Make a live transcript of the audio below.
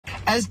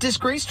As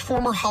disgraced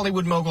former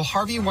Hollywood mogul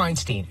Harvey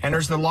Weinstein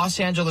enters the Los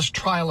Angeles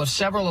trial of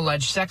several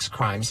alleged sex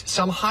crimes,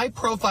 some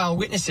high-profile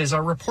witnesses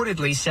are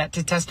reportedly set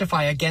to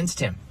testify against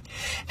him.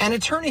 An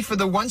attorney for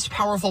the once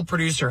powerful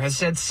producer has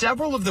said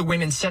several of the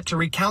women set to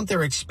recount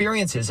their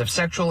experiences of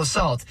sexual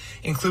assault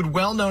include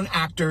well-known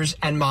actors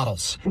and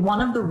models. One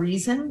of the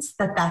reasons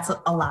that that's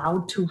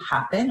allowed to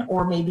happen,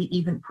 or maybe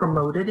even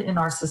promoted in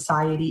our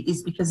society,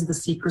 is because of the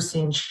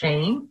secrecy and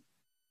shame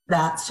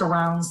that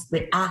surrounds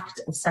the act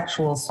of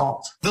sexual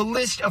assault. The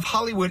list of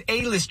Hollywood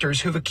A-listers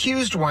who've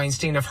accused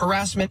Weinstein of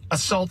harassment,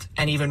 assault,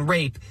 and even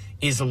rape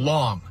is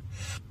long.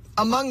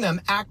 Among them,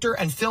 actor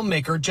and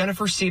filmmaker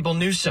Jennifer Siebel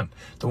Newsom,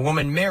 the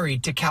woman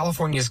married to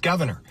California's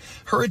governor.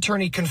 Her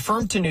attorney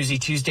confirmed to Newsy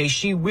Tuesday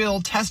she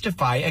will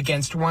testify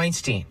against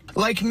Weinstein.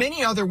 Like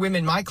many other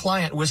women, my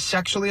client was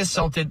sexually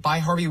assaulted by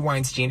Harvey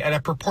Weinstein at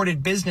a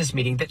purported business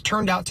meeting that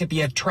turned out to be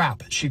a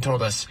trap, she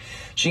told us.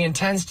 She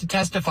intends to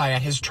testify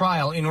at his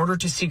trial in order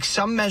to seek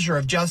some measure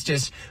of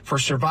justice for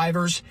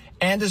survivors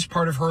and as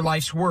part of her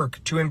life's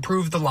work to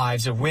improve the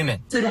lives of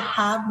women. So to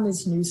have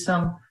Ms.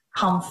 Newsom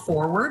come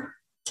forward,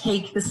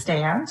 take the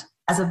stand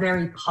as a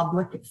very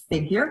public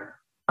figure,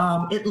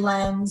 it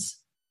lends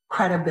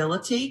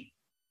credibility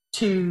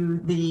to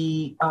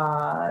the,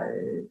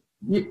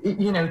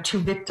 to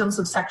victims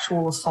of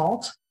sexual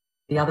assault.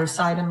 The other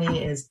side of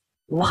me is,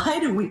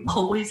 why do we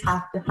always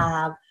have to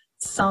have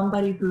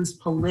somebody who's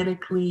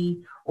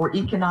politically or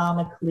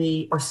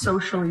economically or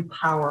socially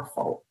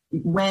powerful?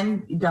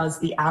 When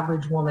does the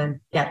average woman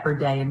get her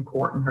day in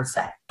court and her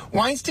say?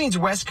 Weinstein's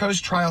West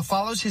Coast trial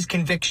follows his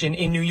conviction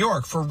in New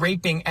York for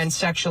raping and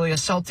sexually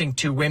assaulting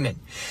 2 women.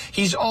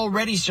 He's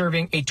already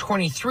serving a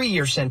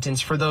 23-year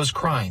sentence for those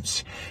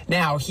crimes.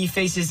 Now he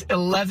faces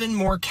 11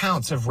 more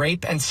counts of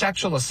rape and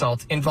sexual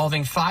assault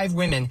involving 5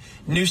 women,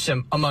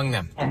 Newsom among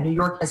them. And New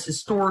York has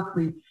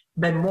historically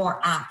been more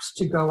apt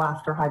to go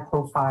after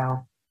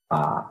high-profile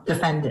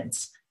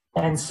defendants.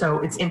 And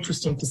so it's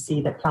interesting to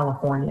see that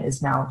California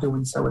is now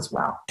doing so as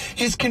well.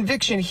 His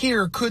conviction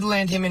here could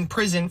land him in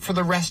prison for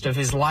the rest of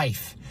his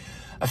life.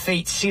 A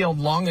fate sealed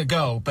long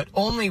ago, but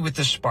only with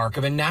the spark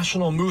of a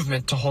national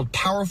movement to hold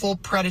powerful,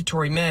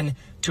 predatory men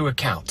to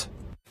account.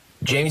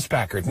 James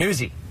Packard,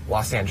 Newsy,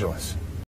 Los Angeles.